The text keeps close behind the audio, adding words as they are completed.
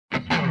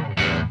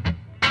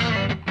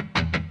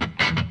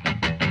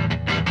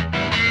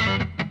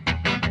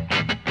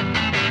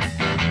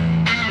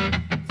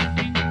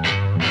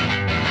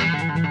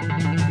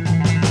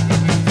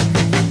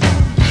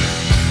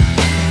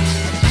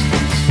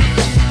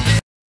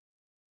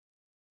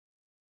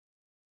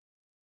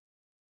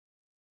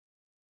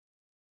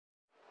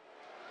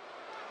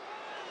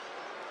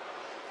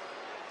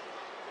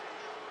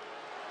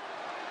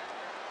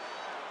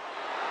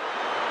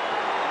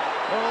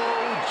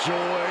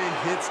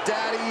It's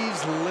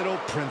Daddy's little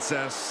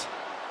princess.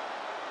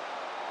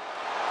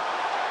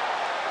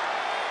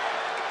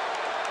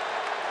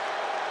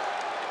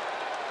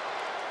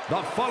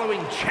 The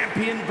following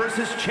champion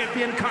versus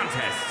champion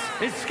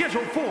contest is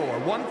scheduled for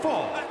one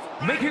fall.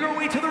 Making her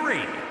way to the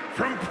ring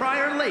from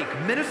Prior Lake,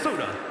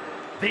 Minnesota,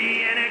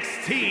 the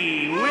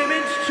NXT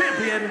Women's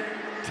Champion,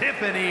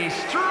 Tiffany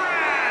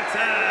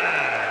Stratton.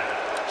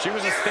 She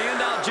was a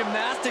standout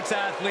gymnastics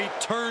athlete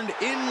turned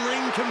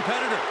in-ring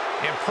competitor.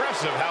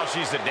 Impressive how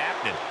she's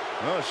adapted.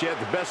 Oh, she had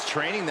the best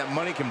training that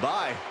money can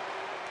buy.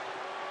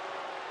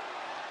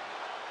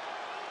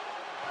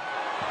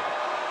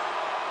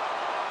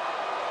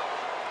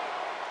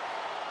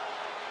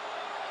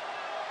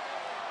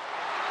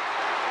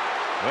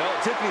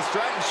 Well, Tiffany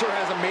Stratton sure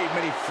hasn't made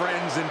many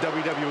friends in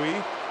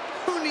WWE.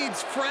 Who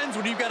needs friends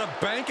when you've got a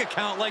bank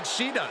account like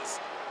she does?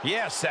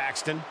 Yeah,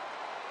 Saxton.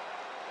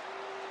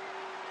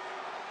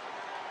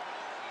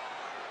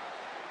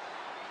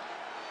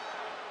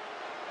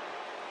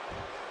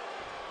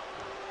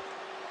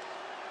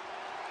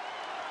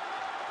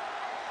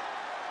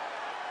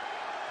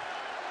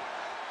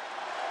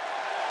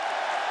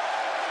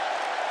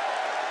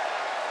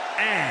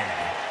 And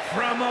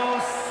from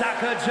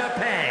Osaka,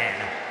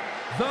 Japan,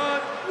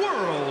 the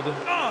World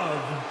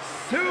of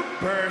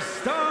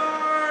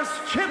Superstars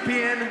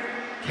Champion,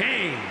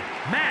 King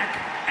Nakano.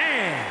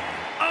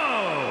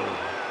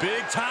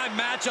 Big time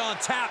match on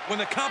tap. When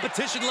the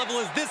competition level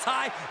is this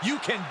high, you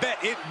can bet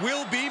it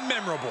will be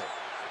memorable.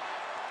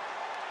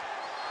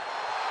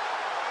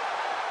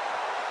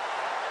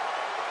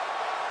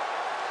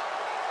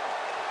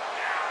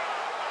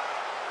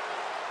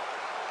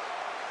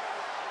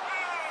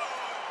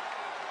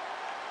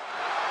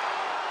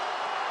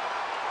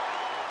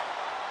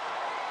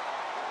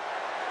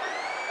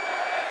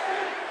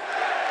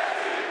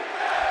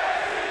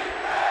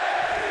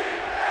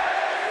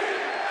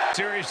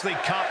 Seriously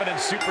competent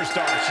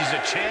superstar. She's a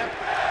champ,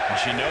 and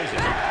she knows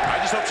it. I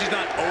just hope she's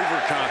not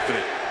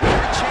overconfident. When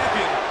you're a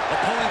champion,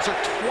 opponents are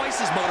twice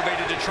as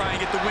motivated to try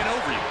and get the win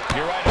over you.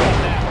 You're right about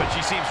that, but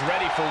she seems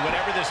ready for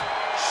whatever this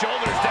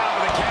shoulders down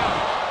to the count.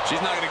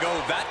 She's not going to go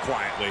that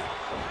quietly.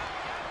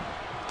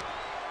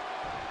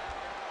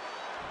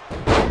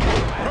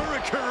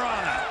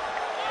 Hurricanrana.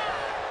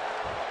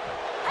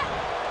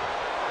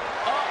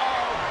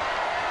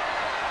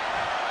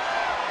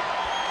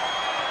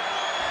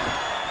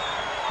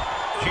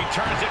 She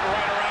turns it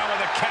right around with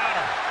a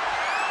counter.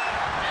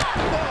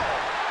 Whoa.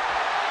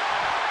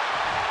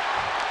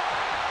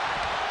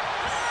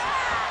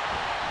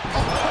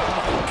 Oh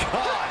my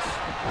gosh,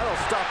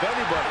 that'll stop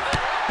anybody.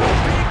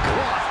 Big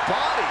cross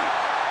body.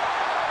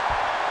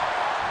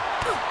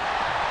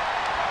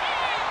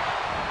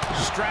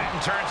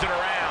 Stratton turns it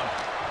around.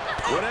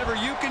 Whatever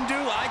you can do,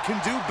 I can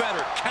do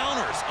better.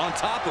 Counters on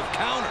top of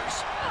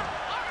counters.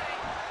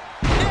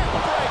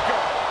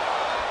 Breaker.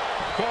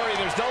 Corey,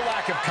 there's no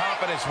lack of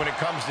confidence when it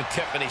comes to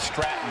Tiffany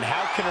Stratton.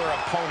 How can her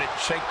opponent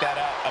shake that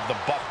out of the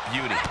buff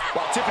beauty?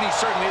 While Tiffany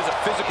certainly is a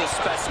physical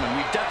specimen,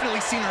 we've definitely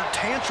seen her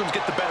tantrums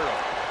get the better of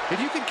her. If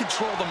you can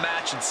control the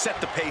match and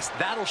set the pace,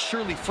 that'll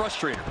surely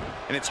frustrate her.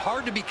 And it's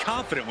hard to be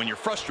confident when you're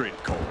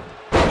frustrated, Cole.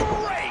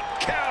 Great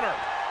counter.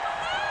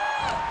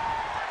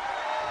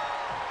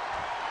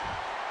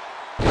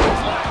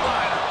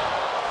 Flatliner.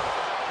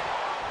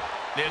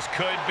 This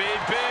could be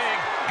big.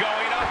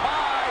 Going up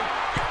high.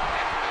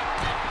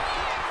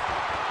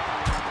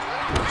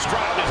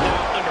 Stratton is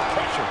now under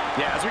pressure.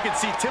 Yeah, as we can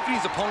see,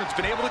 Tiffany's opponent's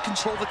been able to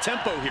control the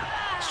tempo here.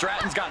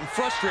 Stratton's gotten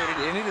frustrated,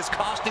 and it is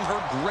costing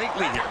her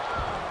greatly here.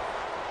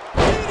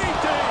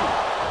 DDT!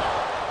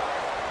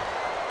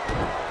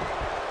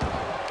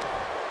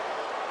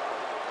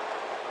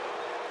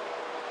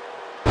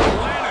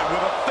 Landed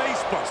with a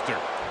facebuster.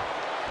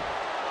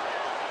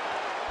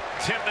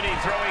 Tiffany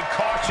throwing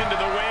caution to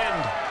the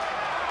wind.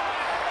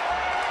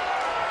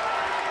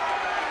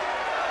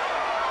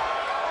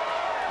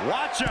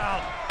 Watch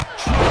out!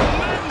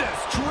 Tremendous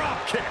drop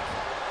kick.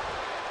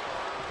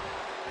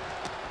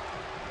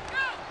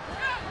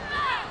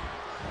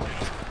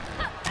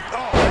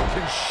 Oh, that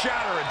can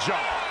shatter a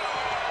jaw.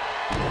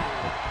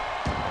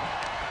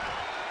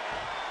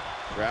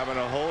 Grabbing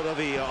a hold of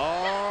the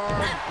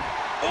arm.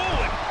 Oh,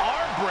 an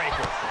arm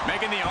breaker.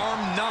 Making the arm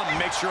numb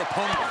makes your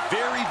opponent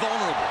very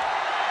vulnerable.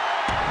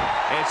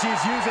 And she's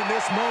using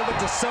this moment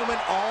to summon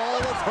all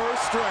of her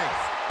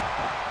strength.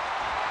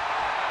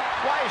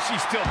 Why is she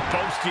still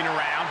boasting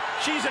around?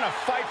 She's in a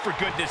fight, for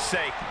goodness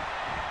sake.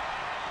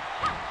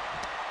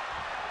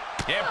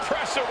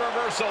 Impressive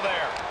reversal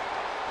there.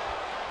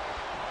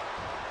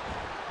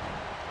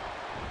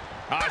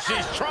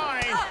 She's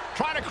trying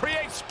to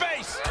create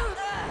space.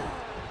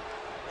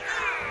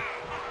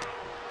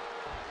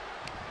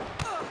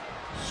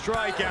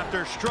 Strike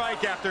after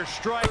strike after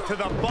strike to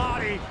the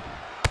body.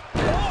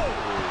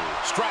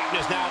 Stratton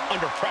is now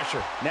under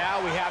pressure.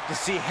 Now we have to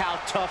see how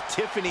tough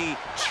Tiffany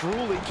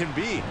truly can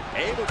be.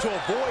 Able to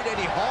avoid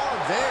any harm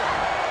there.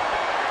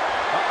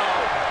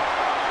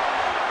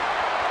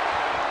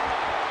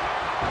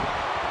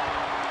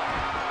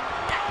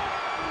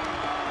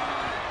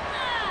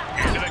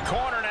 Into the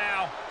corner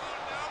now.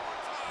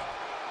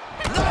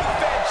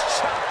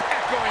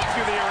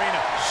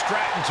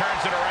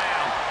 turns it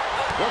around.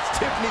 What's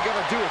Tiffany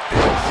gonna do with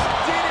this?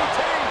 DDT!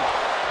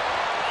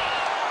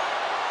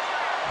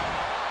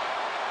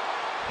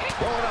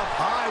 Going up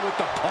high with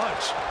the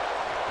punch.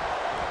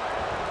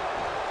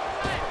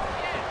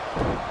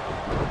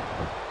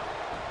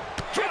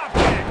 Drop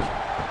kick.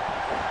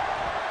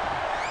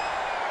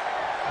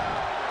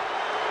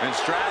 And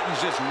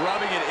Stratton's just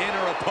rubbing it in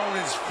her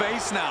opponent's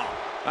face now.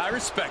 I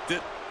respect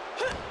it.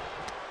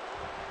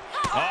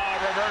 Oh,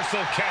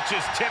 reversal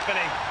catches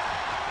Tiffany.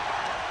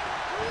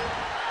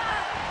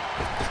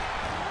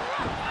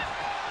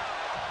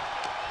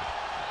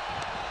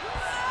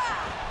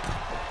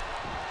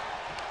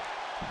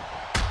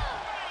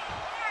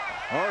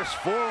 Horse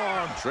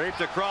forearm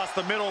draped across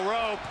the middle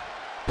rope.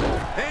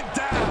 And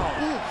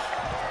down. Oof.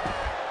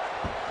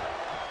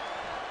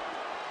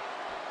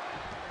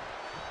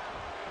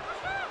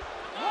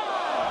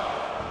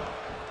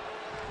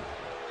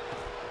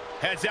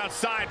 Heads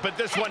outside, but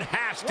this one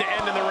has to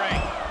end in the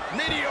ring.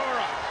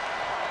 Meteora.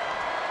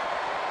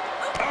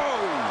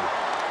 Oh.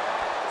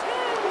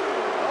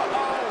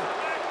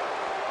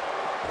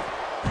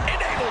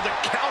 Enabled to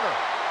counter.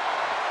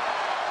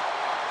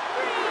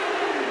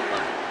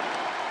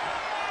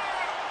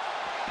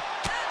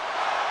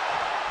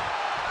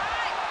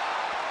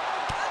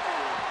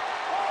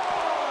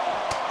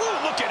 Ooh,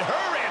 look at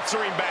her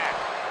answering back.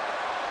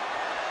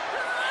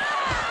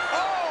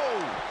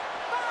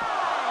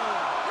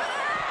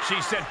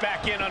 She's sent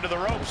back in under the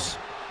ropes.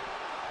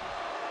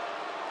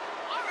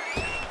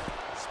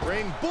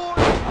 Springboard.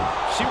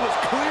 She was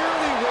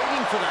clearly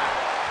waiting for that.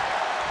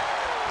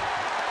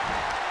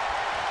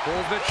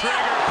 Pulls the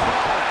trigger.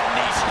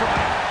 Knee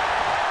strike.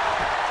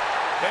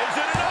 Is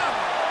it enough?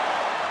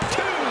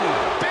 2.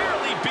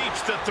 Barely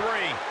beats the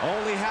 3.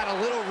 Only had a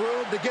little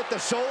room to get the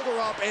shoulder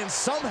up and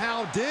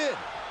somehow did.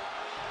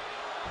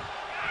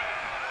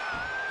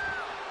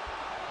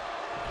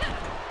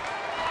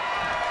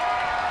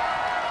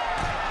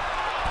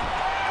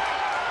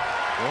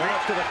 Going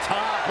up to the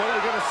top. What are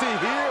we going to see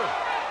here?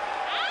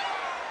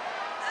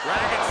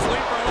 Dragon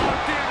sleeper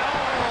locked in.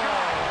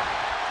 Oh!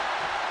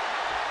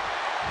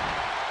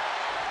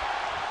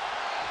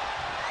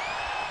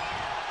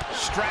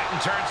 Stratton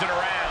turns it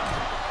around.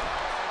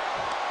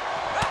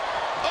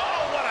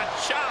 Oh, what a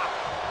chop.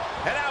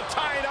 And now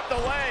tying up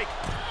the leg.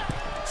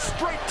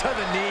 Straight to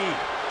the knee.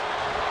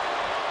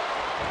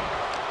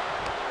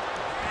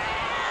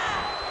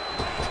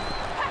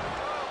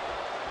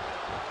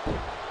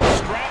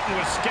 Stratton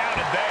was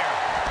scouted there.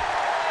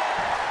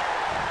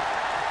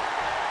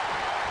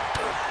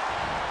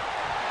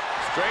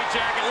 Straight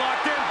jacket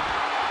locked in.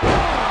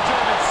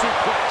 German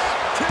suplex.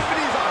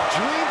 Tiffany's on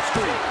Dream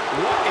Street.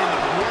 What in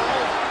the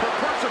world? Her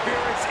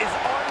perseverance is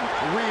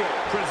unreal.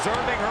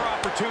 Preserving her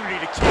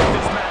opportunity to keep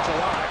this match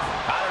alive.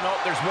 I don't know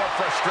if there's more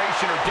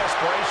frustration or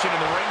desperation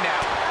in the ring now.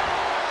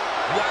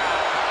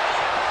 Wow.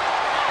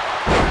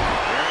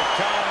 Here it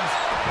comes.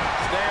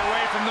 Stay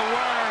away from the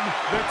worm.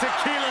 The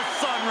tequila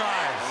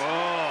sunrise.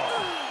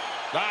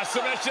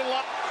 Submission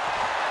lock.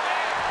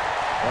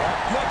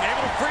 Look,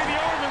 able to free the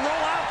arm and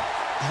roll out.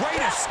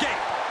 Great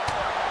escape.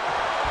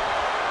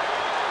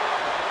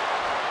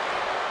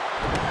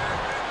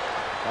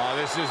 Oh,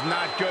 this is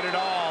not good at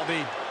all.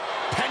 The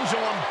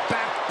pendulum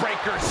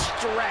backbreaker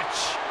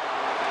stretch.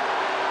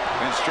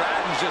 And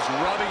Stratton's just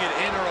rubbing it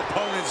in her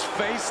opponent's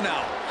face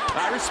now.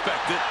 I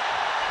respect it.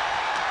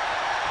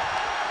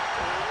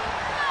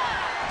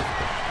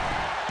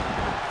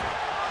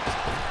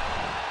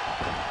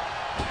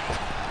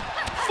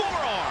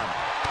 Forearm.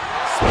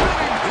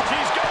 Spinning.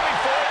 She's going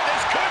for it.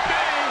 This could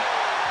be.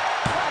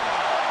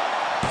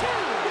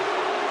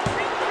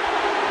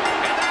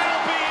 And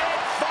that'll be it.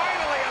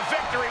 Finally a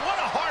victory. What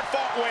a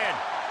hard-fought win.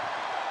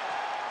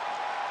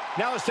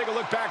 Now let's take a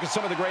look back at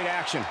some of the great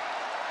action.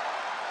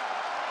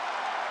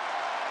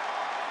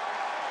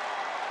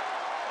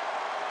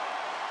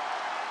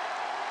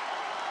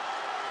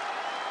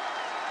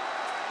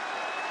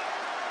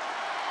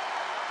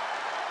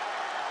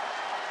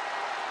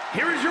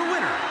 Here is your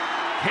winner,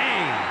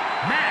 Tam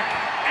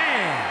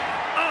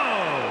Nakano.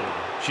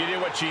 She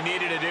did what she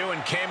needed to do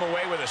and came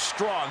away with a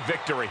strong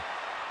victory.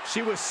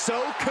 She was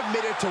so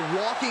committed to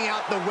walking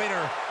out the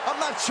winner. I'm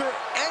not sure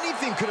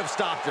anything could have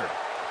stopped her.